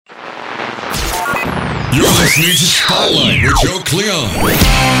You're listening to Spotlight with Joe Cleon.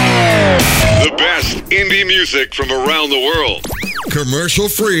 The best indie music from around the world. Commercial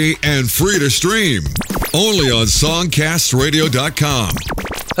free and free to stream. Only on songcastradio.com.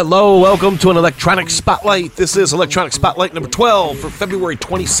 Hello, welcome to an Electronic Spotlight. This is Electronic Spotlight number 12 for February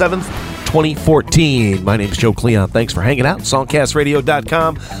 27th, 2014. My name is Joe Cleon. Thanks for hanging out.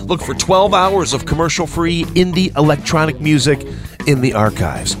 Songcastradio.com. Look for 12 hours of commercial-free indie electronic music in the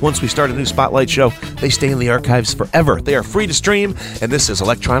archives. Once we start a new Spotlight show, they stay in the archives forever. They are free to stream, and this is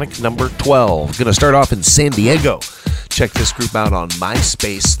Electronic number 12. Going to start off in San Diego. Check this group out on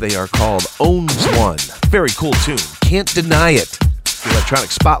MySpace. They are called Owns One. Very cool tune. Can't deny it. Electronic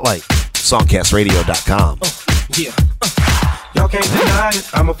Spotlight, songcastradio.com. Yeah. Y'all can't deny it,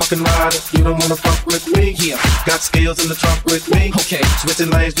 I'm a fucking rider. You don't wanna fuck with me. Yeah. Got skills in the trunk with me. Okay. Switching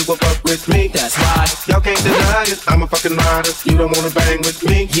lanes, do a fuck with me. That's right. Y'all can't deny it, I'm a fucking rider. You don't wanna bang with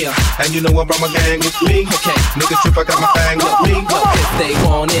me. Yeah. And you know I brought my gang with me. Okay. Niggas trip, I got my thing with me. Look, if they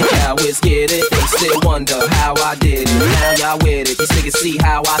want it, how it's get it. They still wonder how I did it. Now y'all with it. These niggas see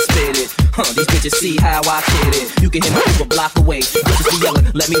how I spit it. These bitches see how I kid it. You can hear me from a block away. Bitches be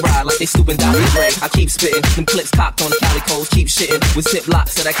yelling, let me ride like they stooping down the Dre. I keep spitting, them clips cocked on the Cali codes. Keep shitting with zip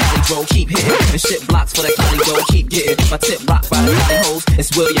locks to that Cali Dro. Keep hitting, and shit blocks for that Cali Dro. Keep getting my tip rock by the Cali hoes.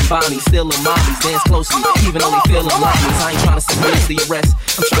 It's William Bonnie, still in mommies. Dance closely, even only feeling lobbies. I ain't trying to submit the arrest.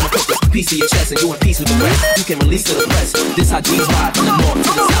 I'm trying to put this piece of your chest and you in peace with the rest. You can release to the press. This how G's ride from the north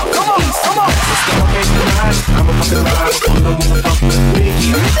to the south to the east to the west. Let's go. Okay, tonight, I'm a fucking rider. You don't wanna fuck with me.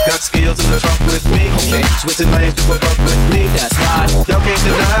 Got skills in the trunk with me. Okay, switching lanes, do a fuck with me. That's right. Y'all can't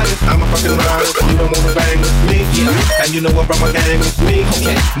deny it, I'm a fucking rider. You don't wanna bang with me. Yeah. And you know I brought my gang with me.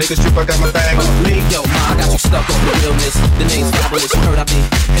 Okay. Niggas trip, I got my bag with me. Yo, ma, I got you stuck on the realness. The name's fabulous, you heard I be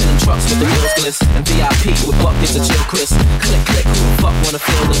in them trucks with the wheels gliss. And VIP with buckets of chill Chris. Click, click, who the fuck wanna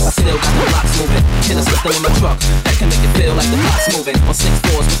feel this? I still got the blocks moving. In a system in my truck that can make it feel like the blocks moving. On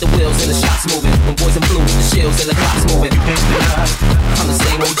 6-4s with the wheels and the shots moving. When boys in blue with the shields and the clocks moving. You can't deny it. I'm the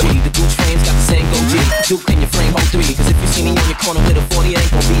same OG. The Gucci frames got the same OG. Duke in your frame, hold 3. Cause if you see me on your corner with a 40, it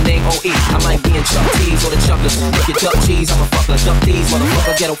ain't gon' be name OE. I might be in Chuck T's or the Chuckers. Look at Duck Cheese, I'm a fucker. Duck D's,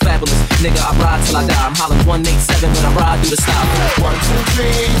 motherfucker, ghetto fabulous. Nigga, I ride till I die. I'm hollering 187 when I ride through the style. 1, 2,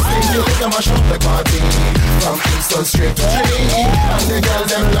 3, sing you look at my shop like party. From Kingston straight to Trinity. And the girls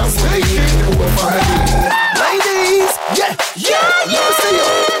them love me. The whole family. Ladies, yeah, let me see you.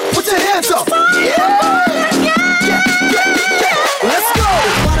 Put your hands up. Yeah. Let's go.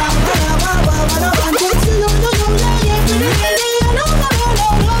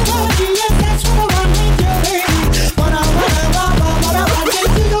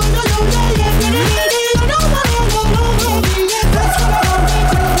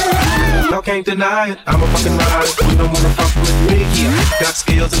 Y'all can't deny it, I'm a fucking rider. You don't wanna fuck with me. Got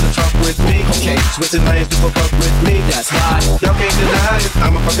skills in the trunk with me. Okay. Switching lanes, do a fuck with me. That's right. Y'all can't deny it,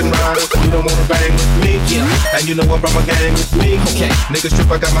 I'm a fucking rider. You don't wanna bang with me. And you know I brought my gang with me. Okay. Niggas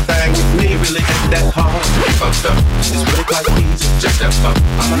trip, I got my thing with me. It really ain't that hard to get fucked up. It's really quite easy, just that fuck.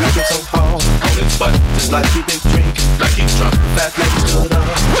 I'ma knock it so hard on his butt. Just like he been drinking, like he's drunk. Fat lady stood up,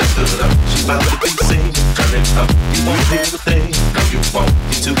 just stood up. She bout to be seen, turn it up. You won't hear a thing, no you won't.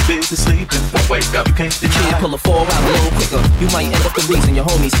 You're too busy sleeping, won't wake up. You can't deny. Kid pull a 4 out a little quicker. You might end up the reason your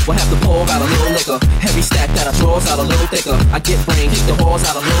homies will have to pour out a little liquor. Heavy stack that I draws out a little thicker. I get brain, keep the whores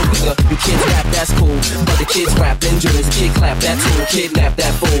out a little quicker. You kids rap, that's cool, but the kids rap in jewels. Kid clap, that tool, kidnap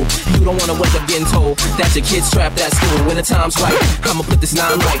that fool. You don't wanna wake up getting told that your kid's trapped at school. When the time's right, I'ma put this 9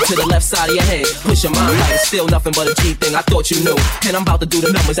 right to the left side of your head. Push your mind right, it's still nothing but a G thing. I thought you knew, and I'm about to do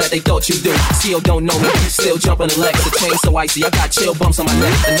the numbers that they thought you do. Still don't know me, still jumping the legs. The chain so icy, I got chill bumps on my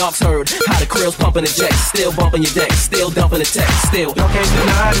neck. The knobs heard how the krill's pumping the jacks. Still bumping your deck, still dumping the text. Still, y'all can't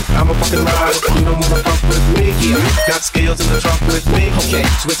deny it, I'm a fucking rider. You don't wanna fuck with me. Got skills in the trunk with me. Okay.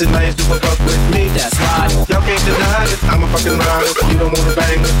 Switching lanes, do a fuck with me. That's right. Y'all can't deny it, I'm a fucking rider. You don't wanna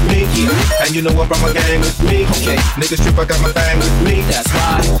bang with me. And you know I brought my gang with me. Okay. Niggas trip, I got my thing with me. That's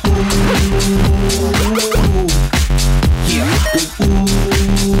right. Yeah.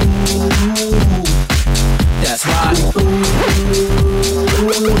 That's right.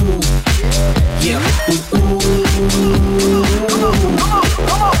 Yeah.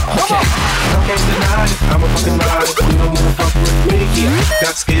 Okay. Y'all can't deny it, I'm a fucking rider. You don't wanna fuck with me.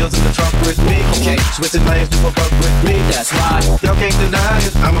 Got skills in the trunk with me. Okay. Switching lanes, do a fuck with me. That's right. Y'all can't deny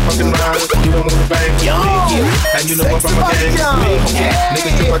it, I'm a fucking rider. You don't wanna bang with me. And you know I brought my gang with me. Okay.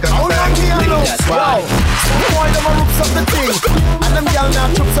 Niggas trip, I got my thing with me. That's right. Some boy them a roops up the thing, and them gal now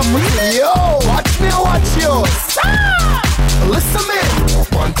trips up with me. Yo, watch me, watch you. Listen me.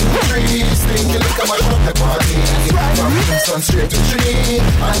 1, 2, 3, stinky liquor, my shot the party. From Kingston straight to Trinity,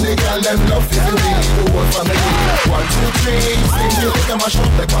 And the girl them love to me, the whole family. 1, 2, 3, sing you think I'm a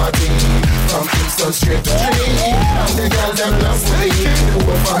shop the party. From Kingston straight to Trinity. And the girl them love to me, the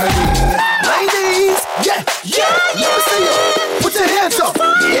whole family. Ladies, yeah, yeah, let me see you. Put your hands up,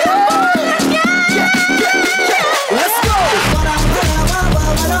 yeah. Let's go.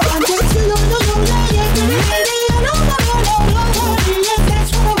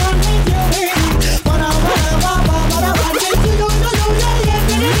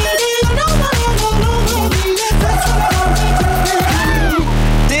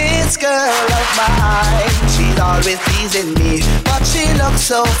 This girl of mine, she's always teasing me, but she looks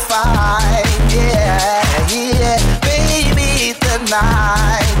so fine, yeah, yeah. Baby,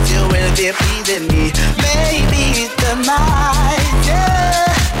 tonight you will be pleasing me. Maybe tonight, yeah.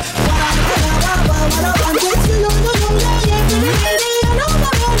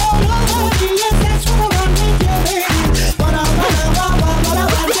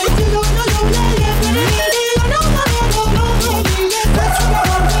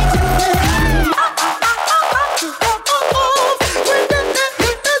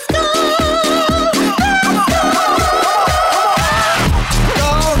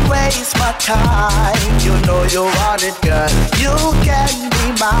 Time, you know you want it, girl. You can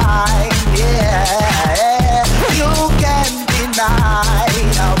be mine, yeah. You can deny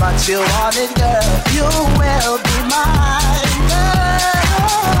how much you want it, girl. You will be mine,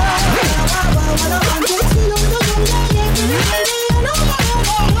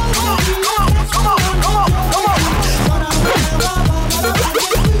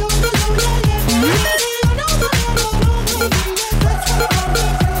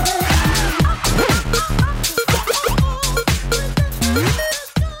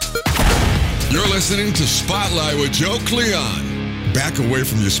 You're listening to Spotlight with Joe Cleon. Back away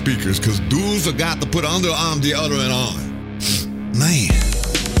from your speakers, because dudes have got to put underarm deodorant on. Man.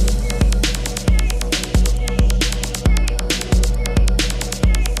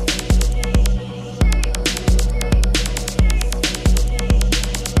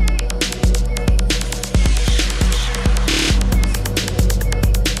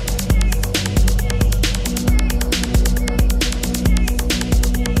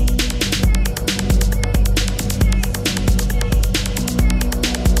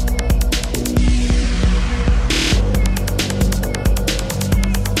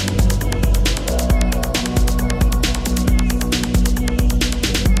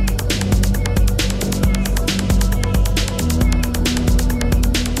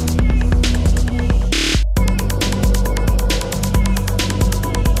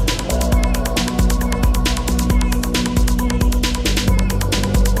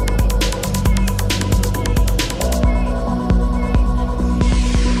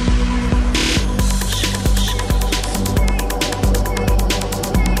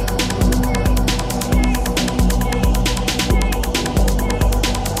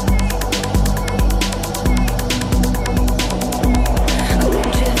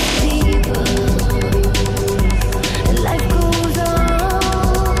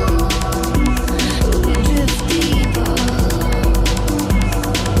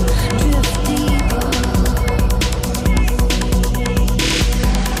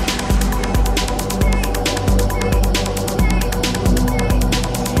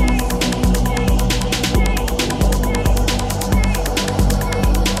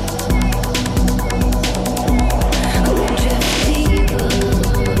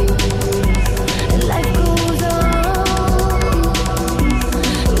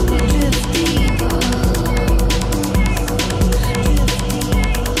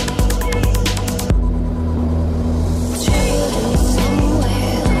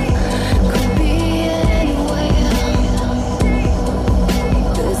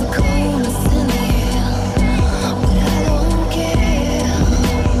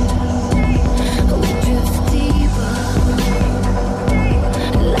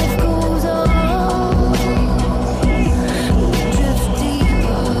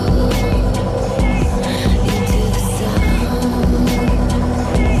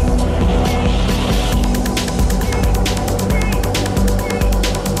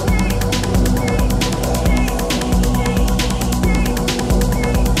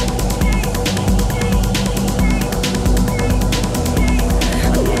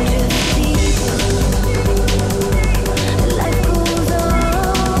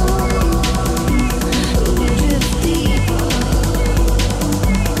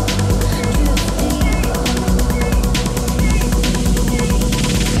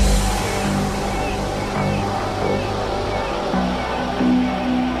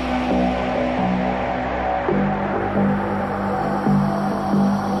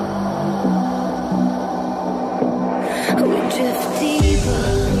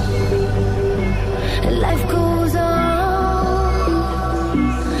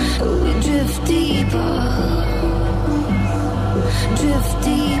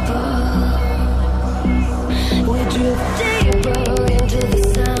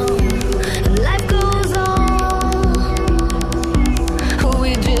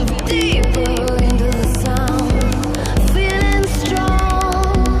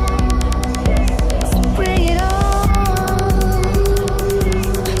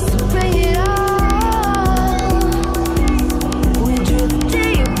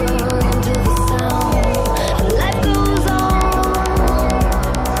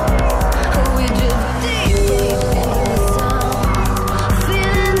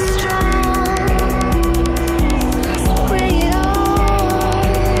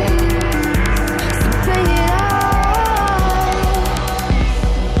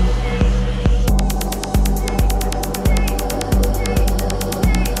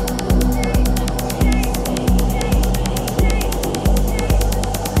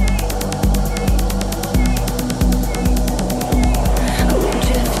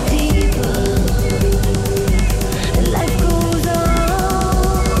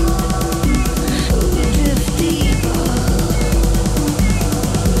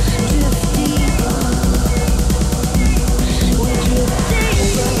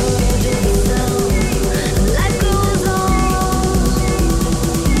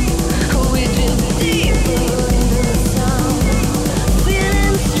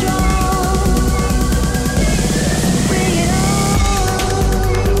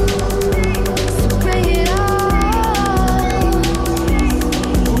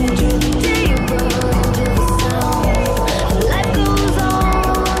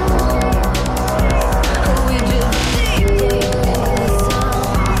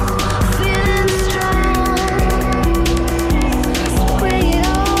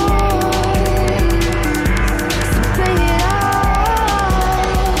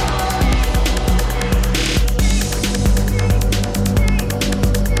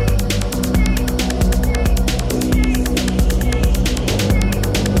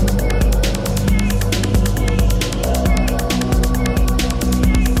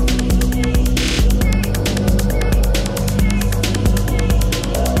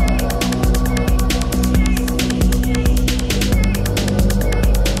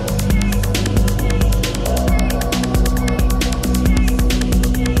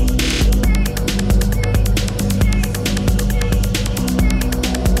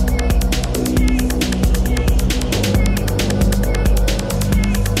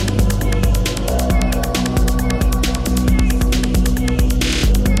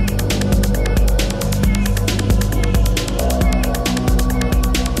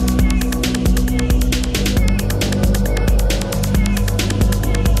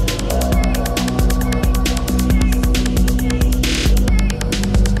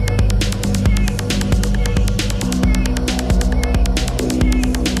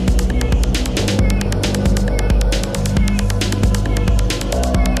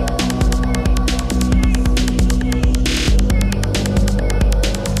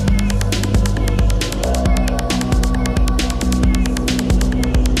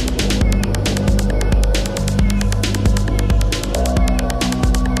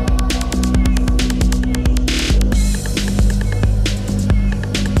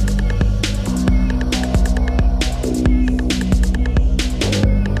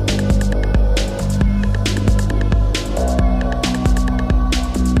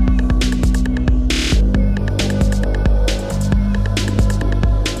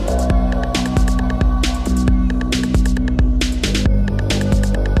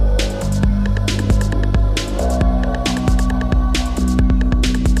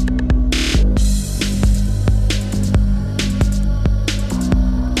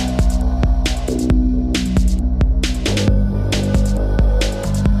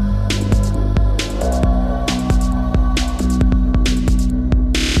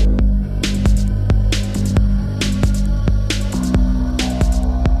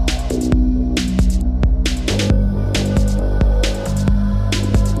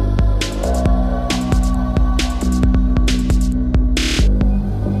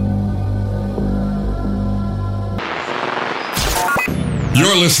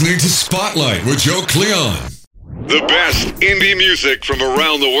 You're listening to Spotlight with Joe Cleon. The best indie music from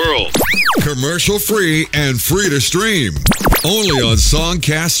around the world. Commercial free and free to stream. Only on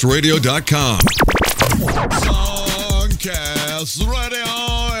SongcastRadio.com. Songcast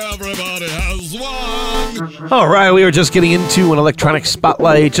Radio, everybody has one. All right, we were just getting into an electronic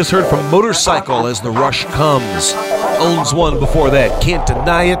spotlight. Just heard from Motorcycle as The Rush Comes. Owns One before that, Can't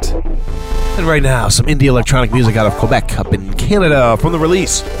Deny It. And right now, some indie electronic music out of Quebec up in Canada from the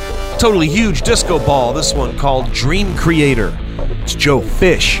release Totally Huge disco ball, this one called Dream Creator. It's Joe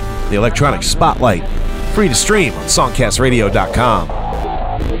Fish, the Electronic Spotlight. Free to stream on songcastradio.com.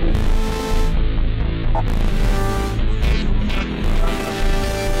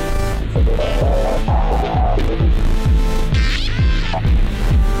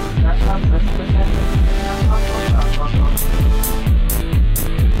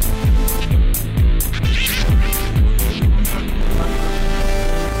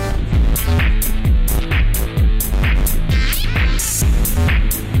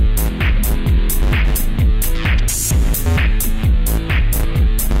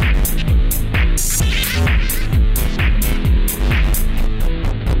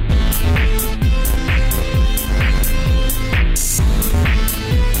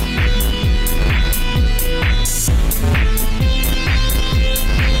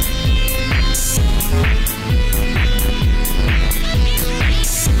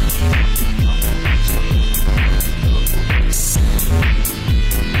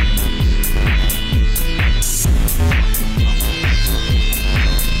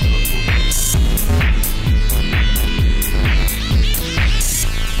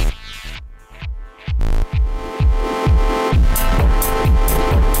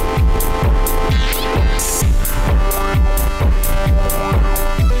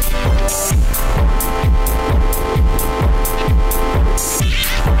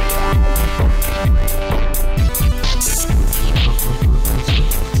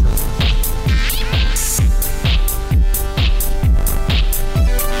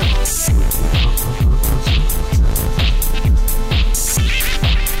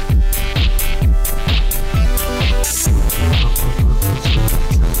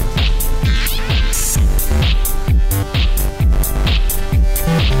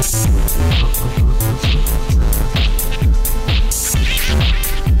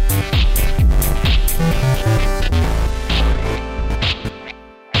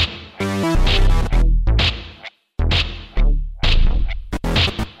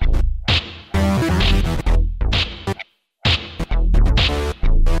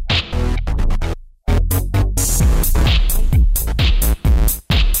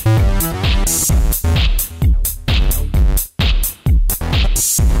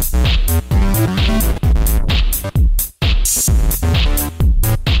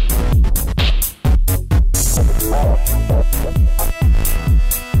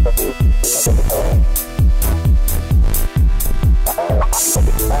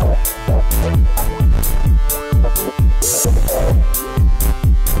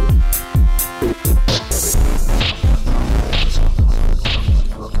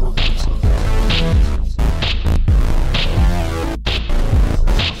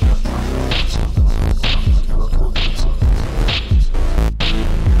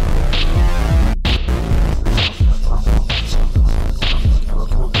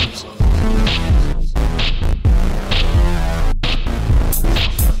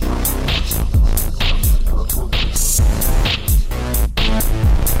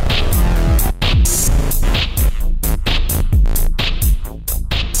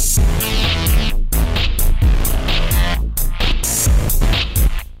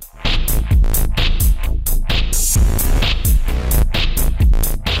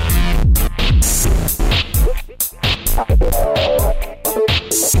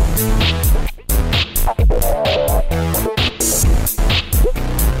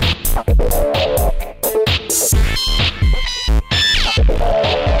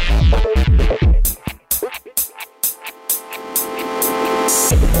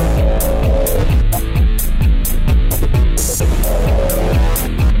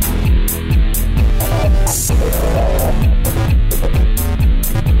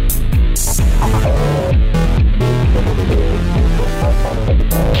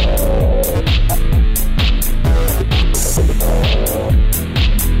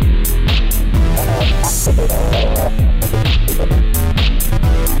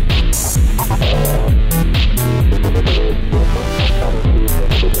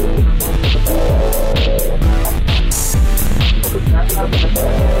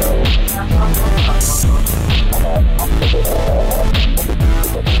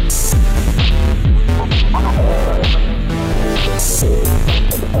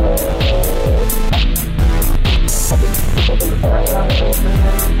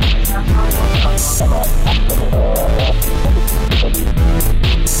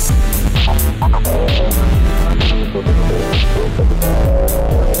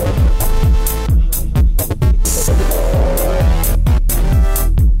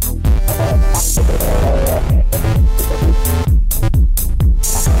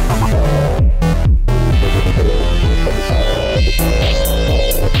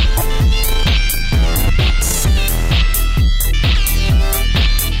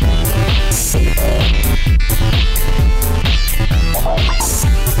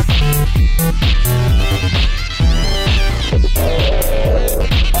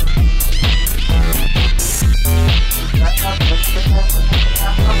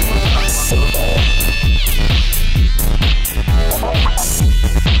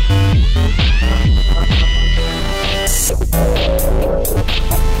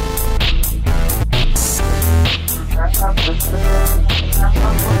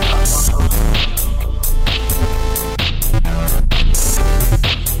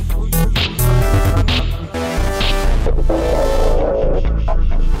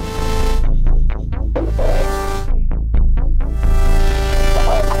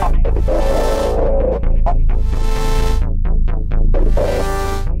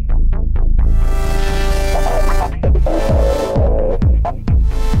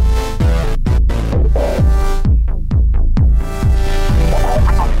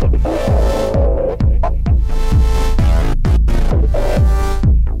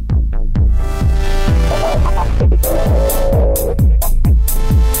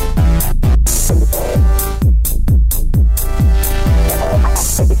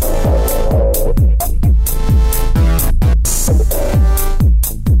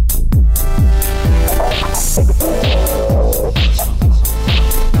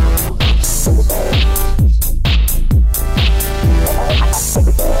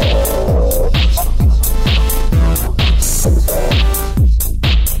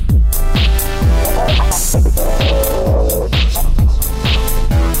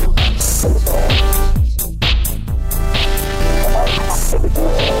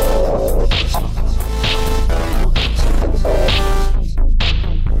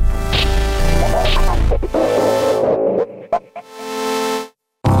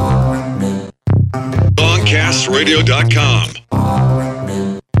 SongcastRadio.com.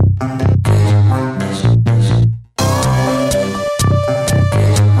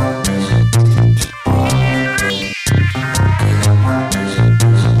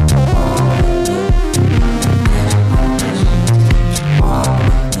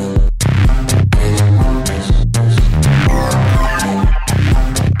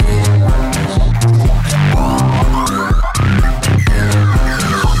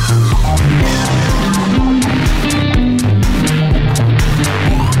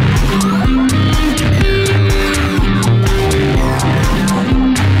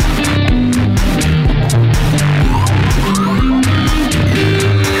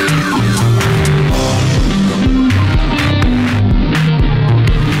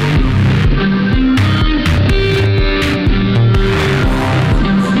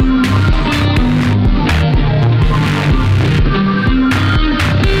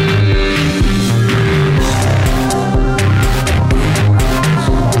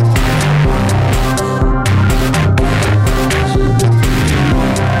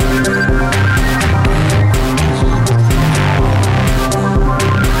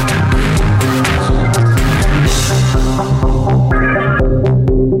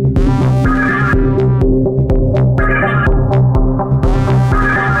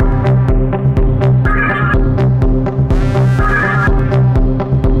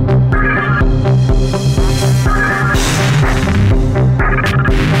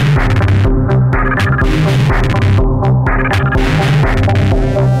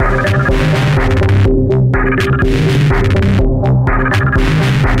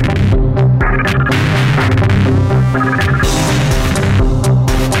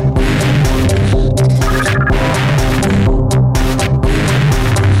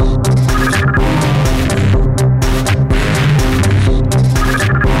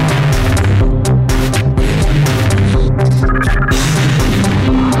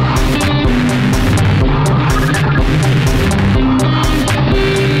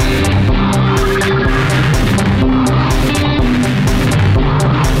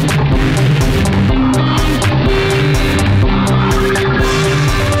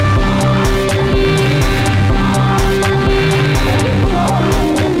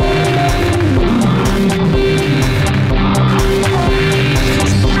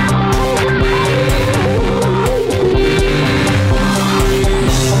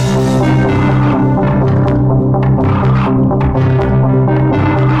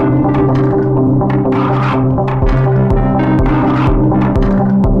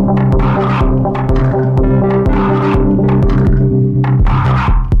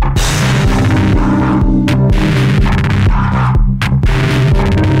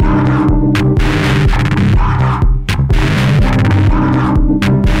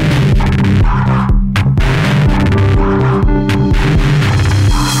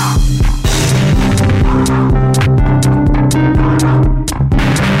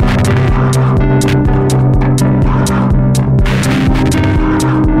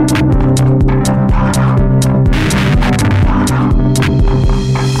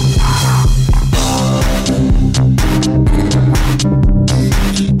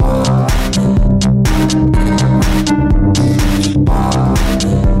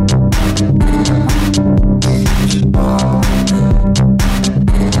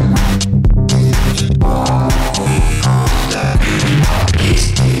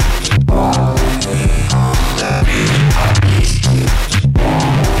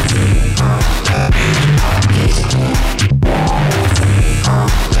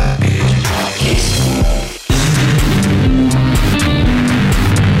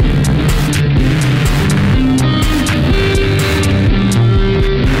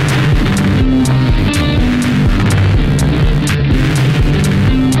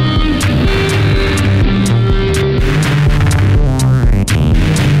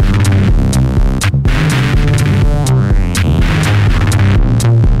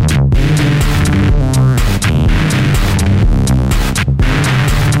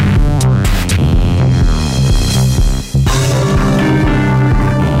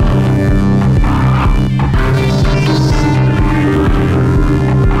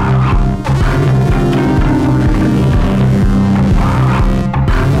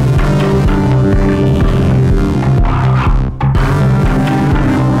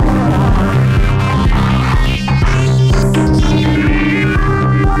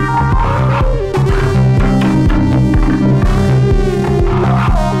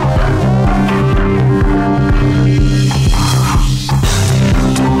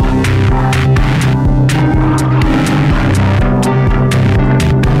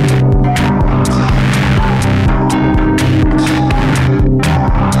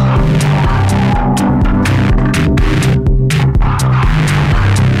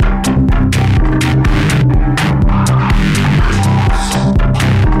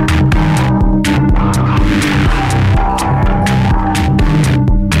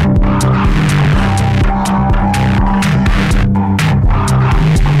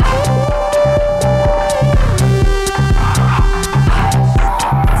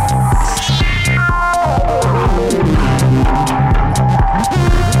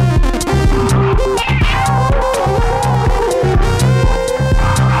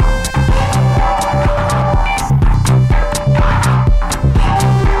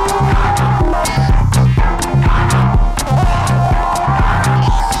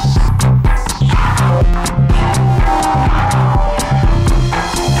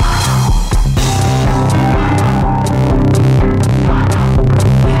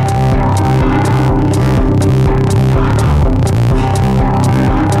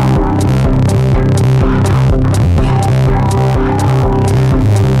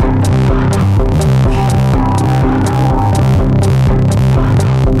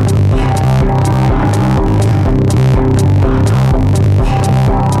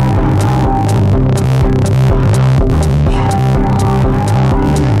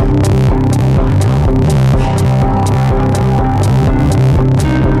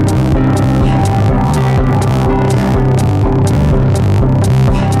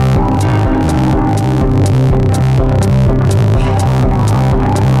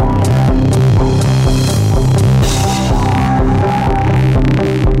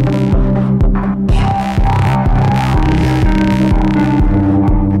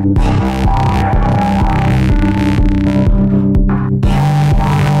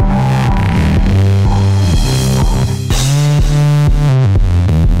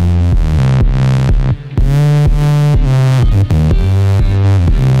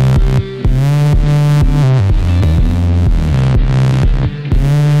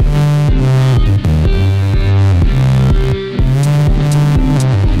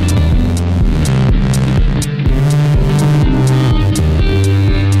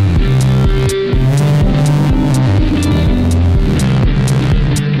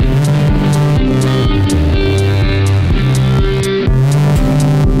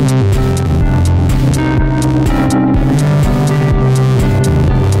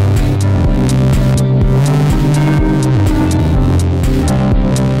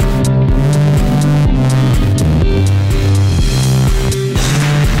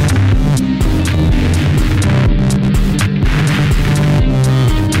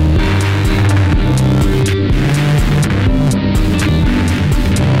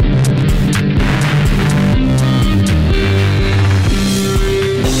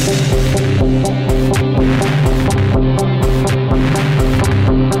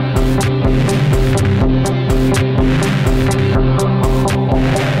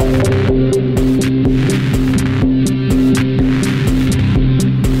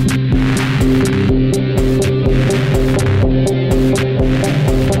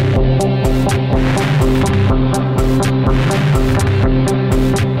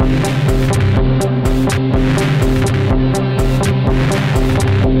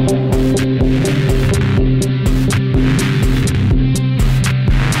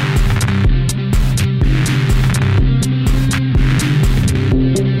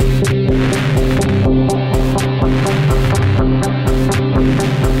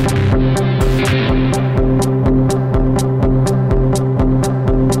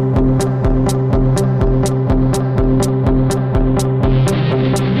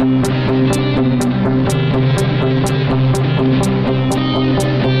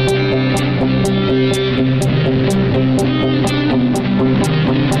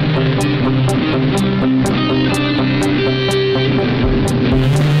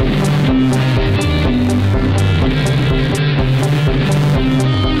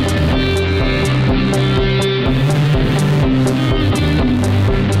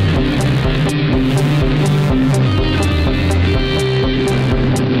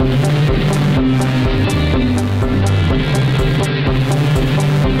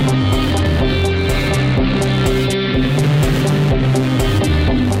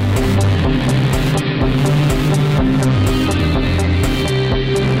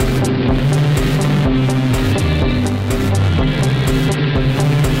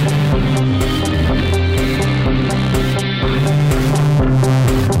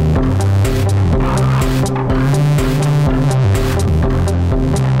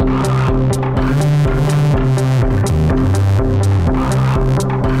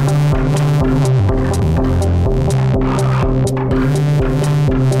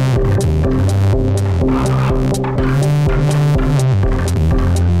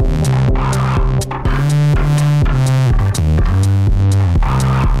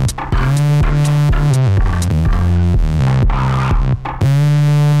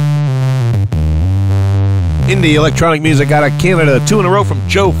 indie electronic music out of Canada. 2 in a row from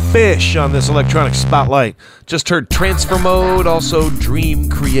Joe Fish on this electronic spotlight. Just heard Transfer Mode, also Dream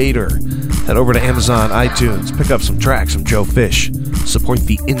Creator. Head over to Amazon, iTunes, pick up some tracks from Joe Fish. Support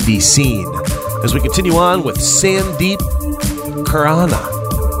the indie scene. As we continue on with Sandeep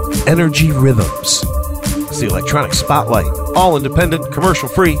Khurana, Energy Rhythms. It's the electronic spotlight. All independent, commercial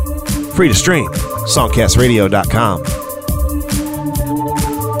free, free to stream. Songcastradio.com.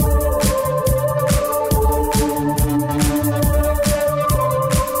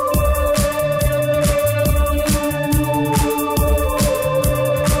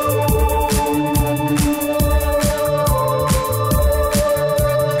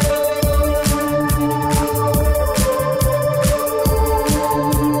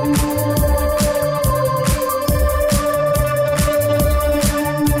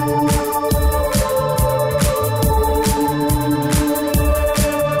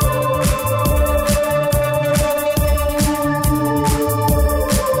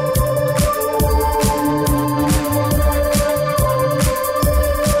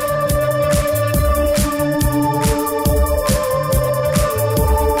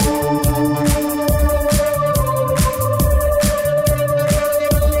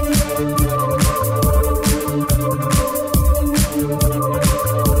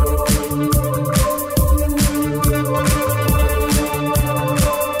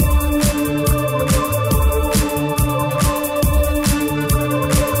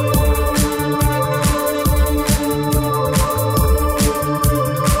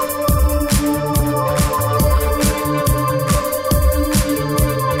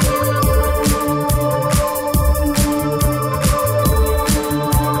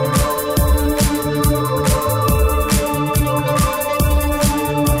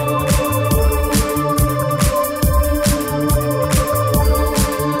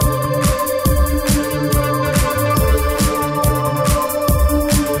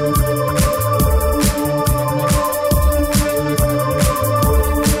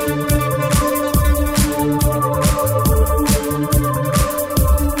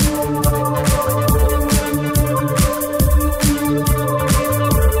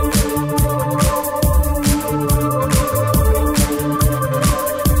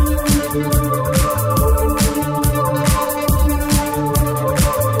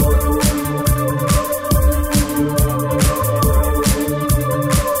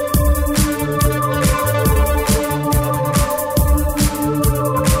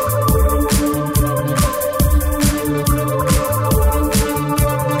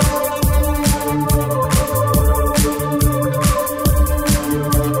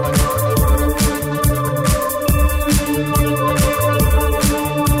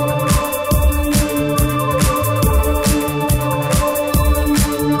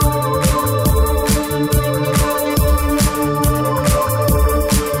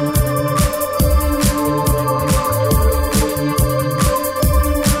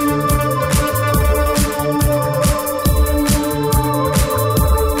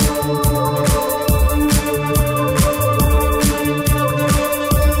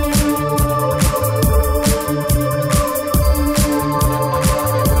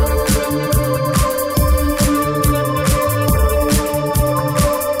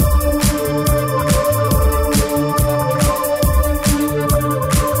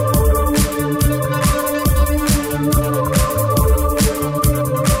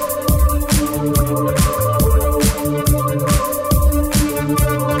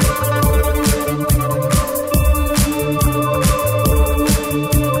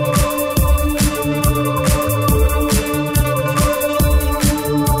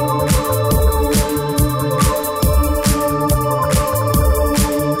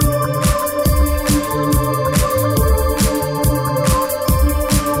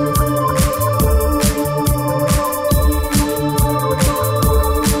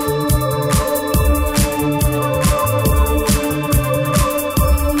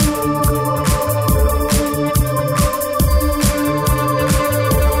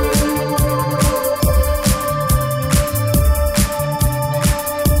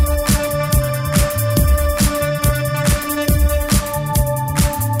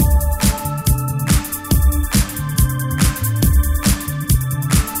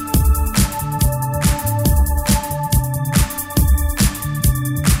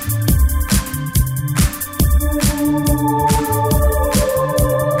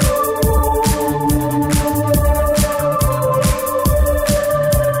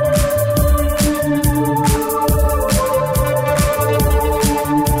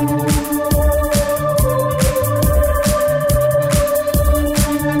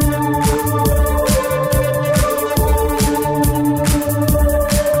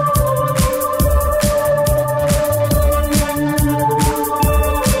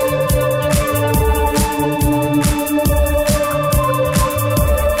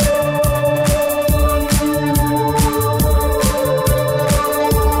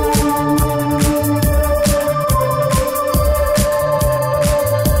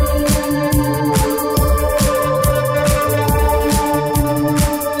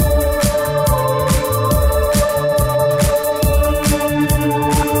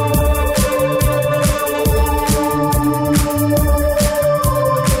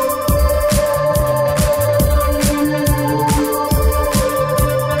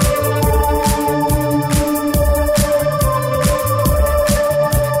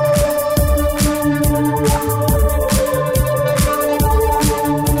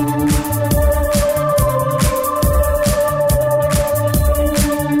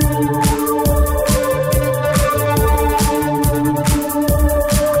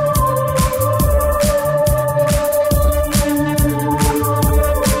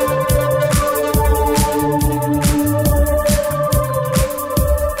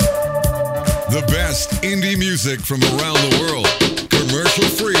 from around the world. Commercial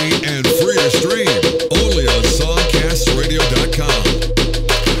free and free to stream. Only on songcastradio.com.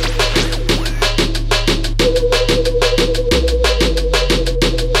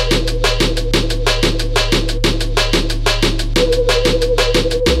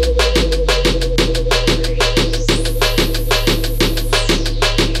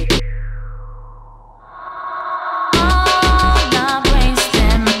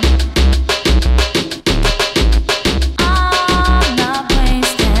 All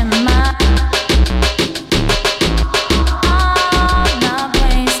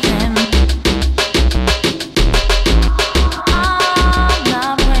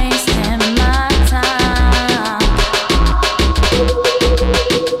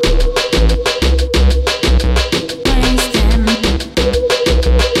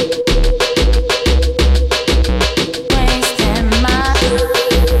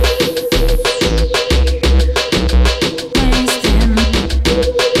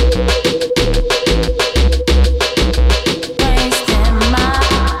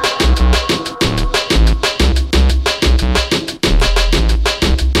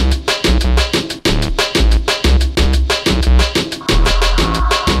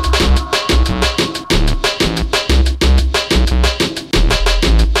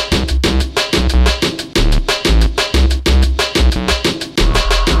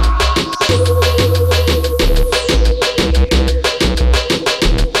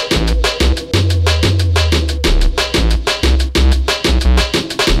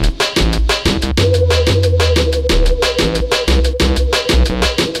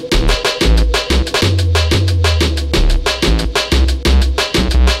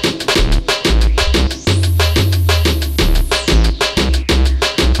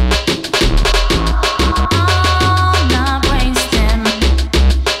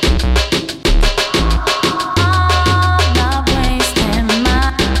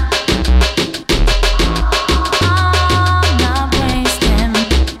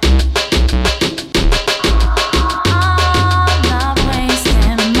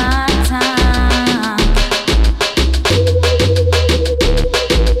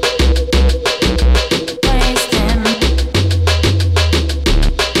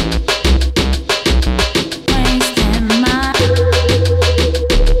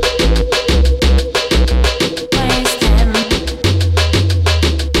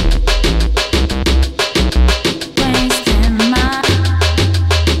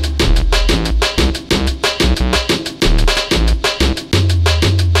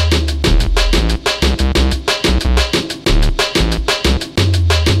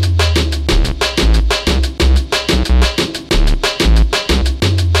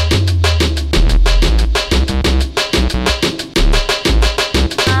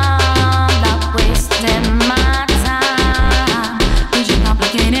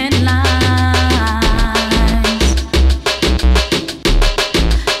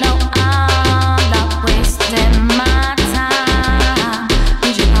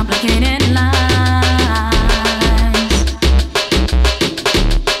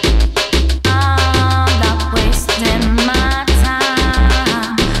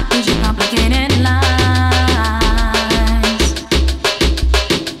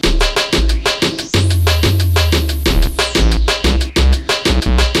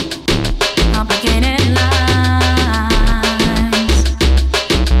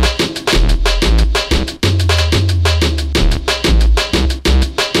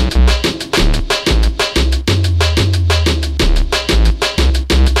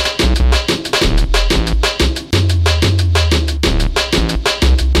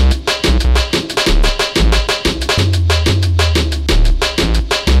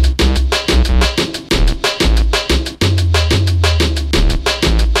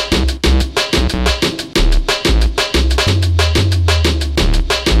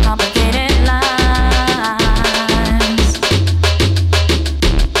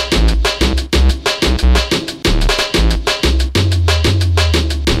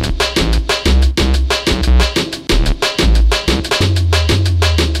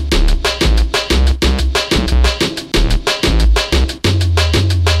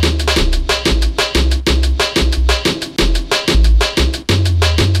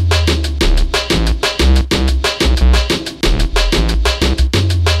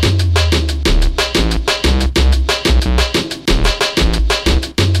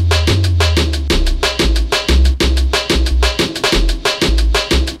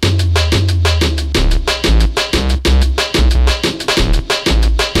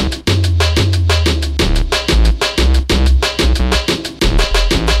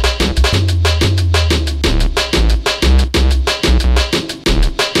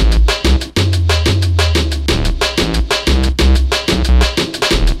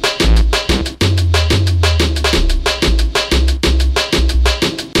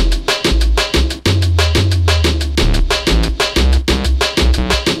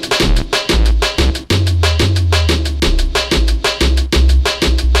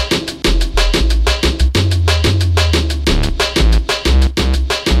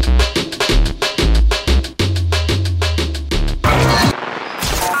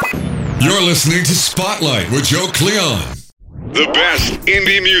listening to Spotlight with Joe Cleon. The best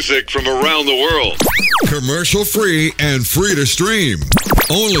indie music from around the world. Commercial free and free to stream.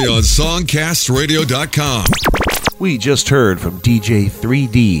 Only on songcastradio.com. We just heard from DJ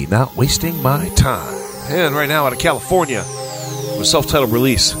 3D, Not Wasting My Time. And right now out of California, a self-titled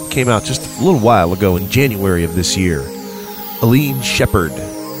release came out just a little while ago in January of this year. Aline Shepard.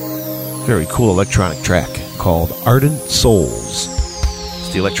 Very cool electronic track called Ardent Souls.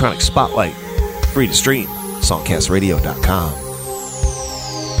 It's the Electronic Spotlight. Free to stream. Songcastradio.com.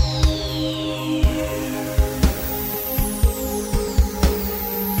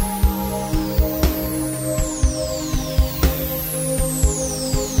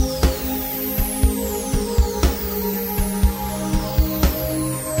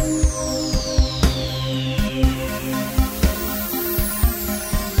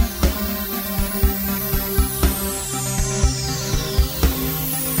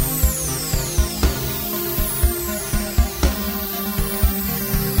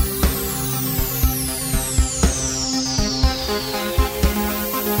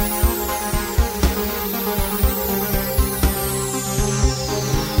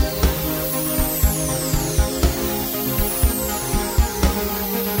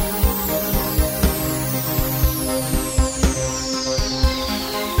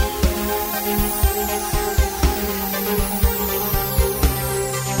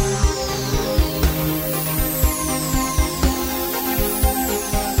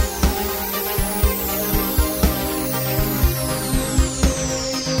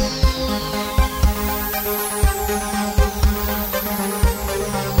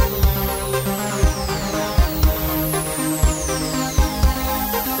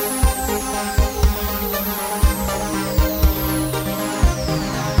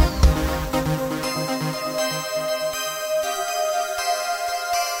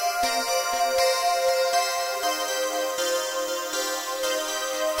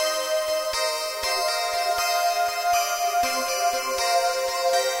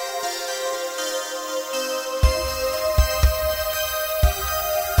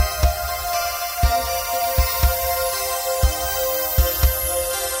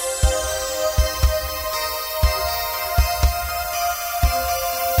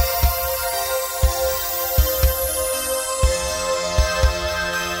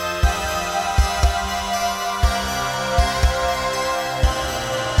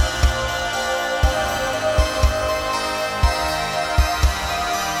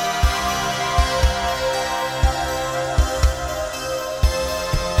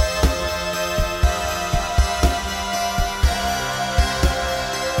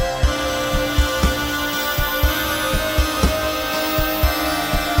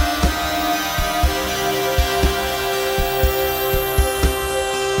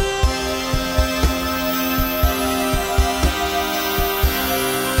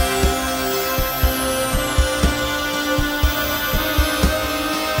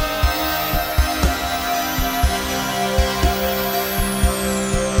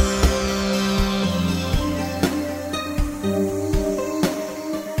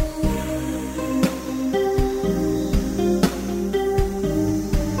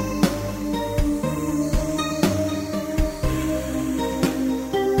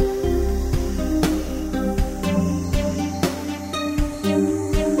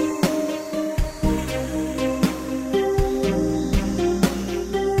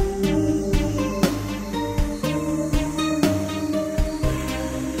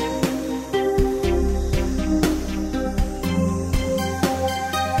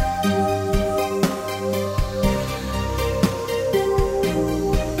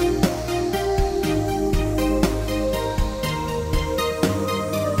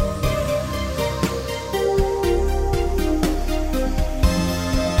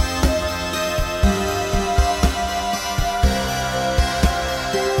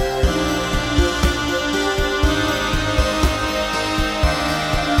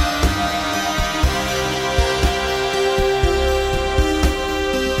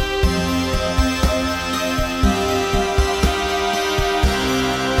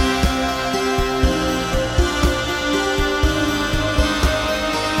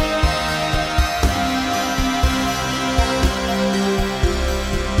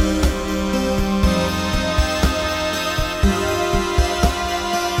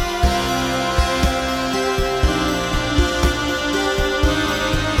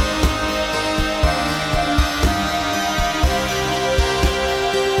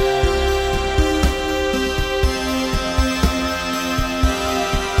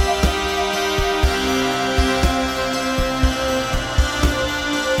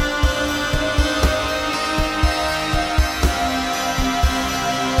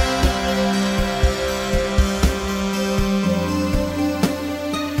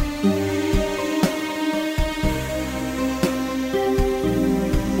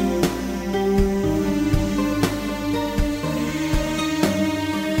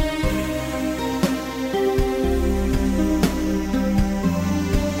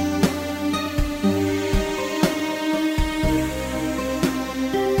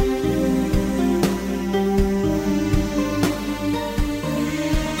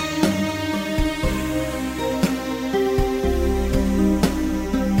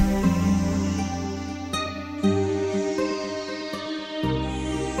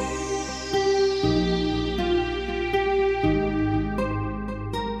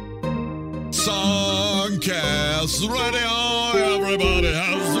 Songcast Radio. Everybody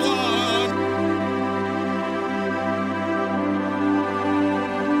has fun.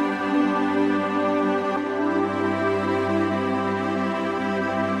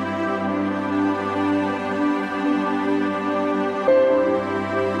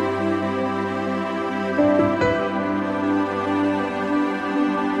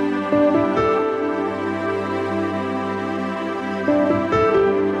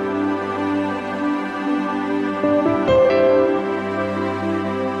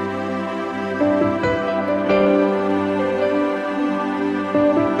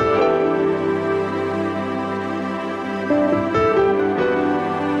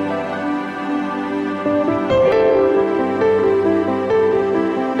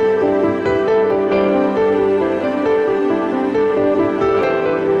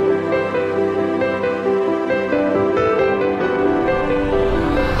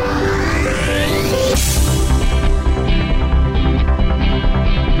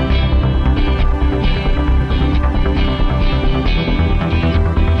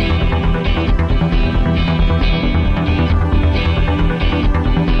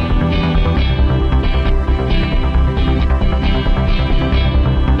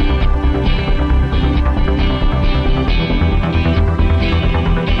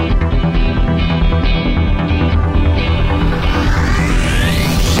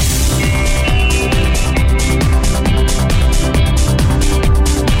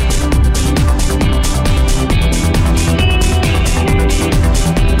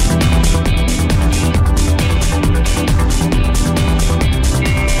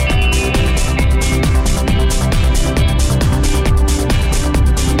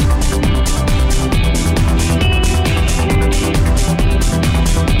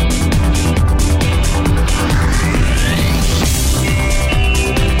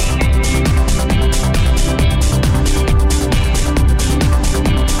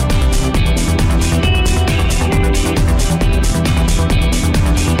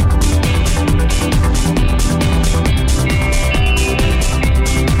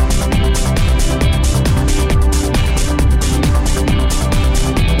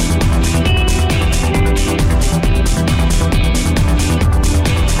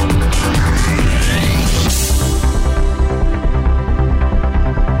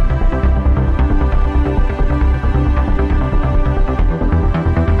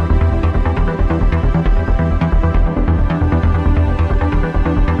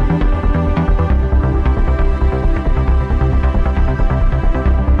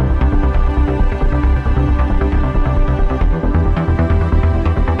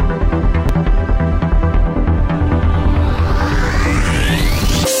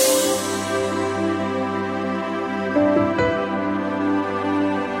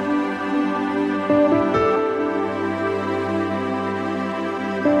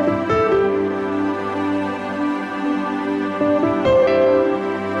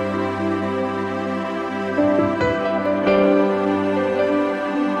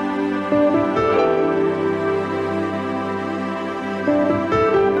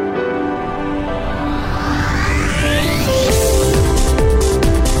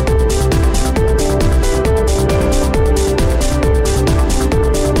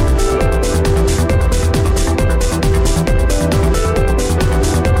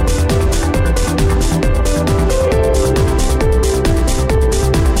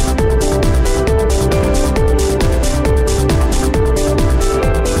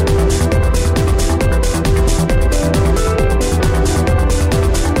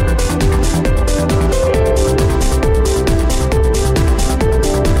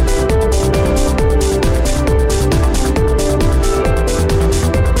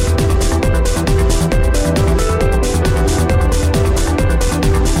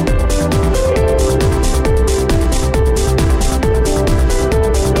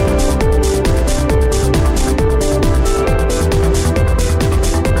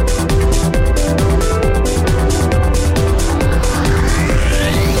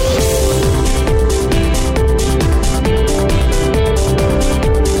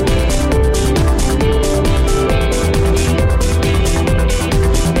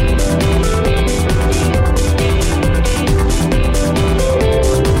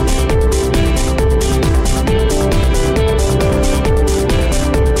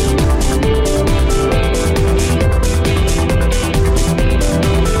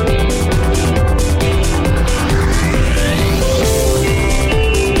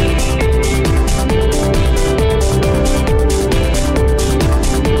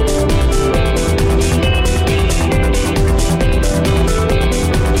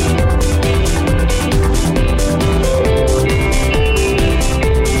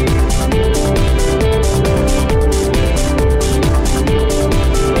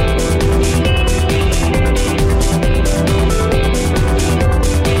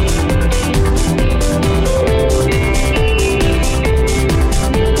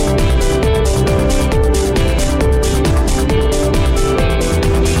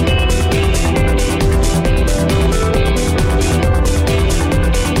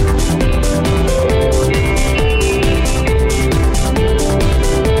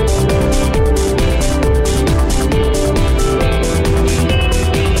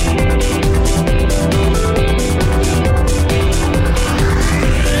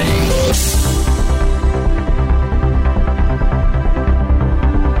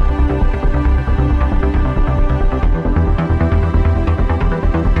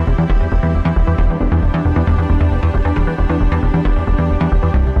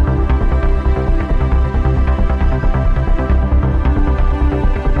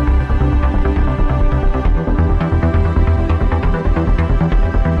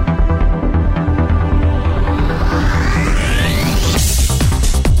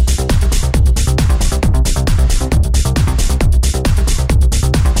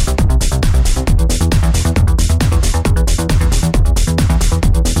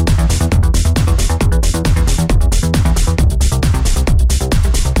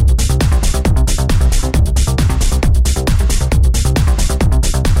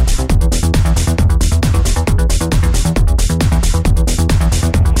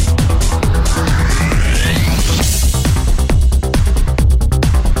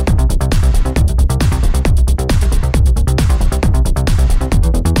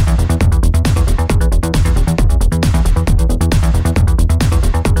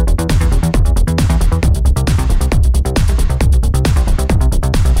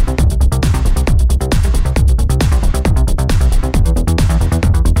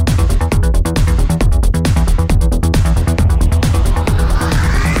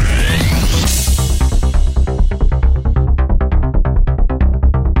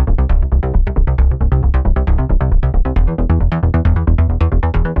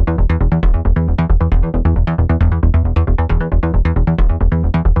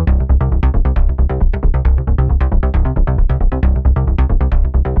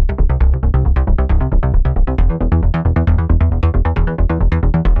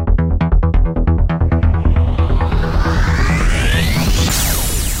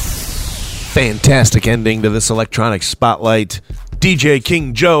 Fantastic ending to this electronic spotlight. DJ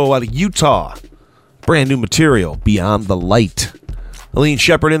King Joe out of Utah. Brand new material, Beyond the Light. Aline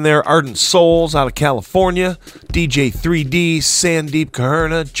Shepard in there, Ardent Souls out of California. DJ 3D, Sandeep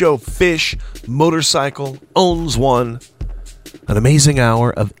Kaherna, Joe Fish, Motorcycle, Owns One. An amazing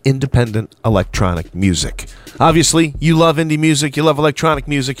hour of independent electronic music. Obviously, you love indie music, you love electronic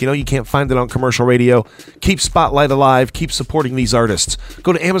music, you know you can't find it on commercial radio. Keep Spotlight alive, keep supporting these artists.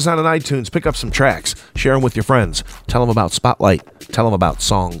 Go to Amazon and iTunes, pick up some tracks, share them with your friends. Tell them about Spotlight, tell them about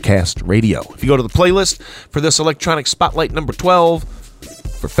Songcast Radio. If you go to the playlist for this electronic Spotlight number 12,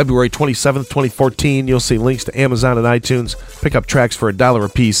 for February 27th, 2014, you'll see links to Amazon and iTunes. Pick up tracks for $1 a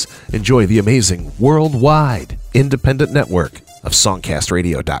piece. Enjoy the amazing worldwide independent network of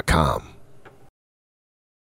songcastradio.com.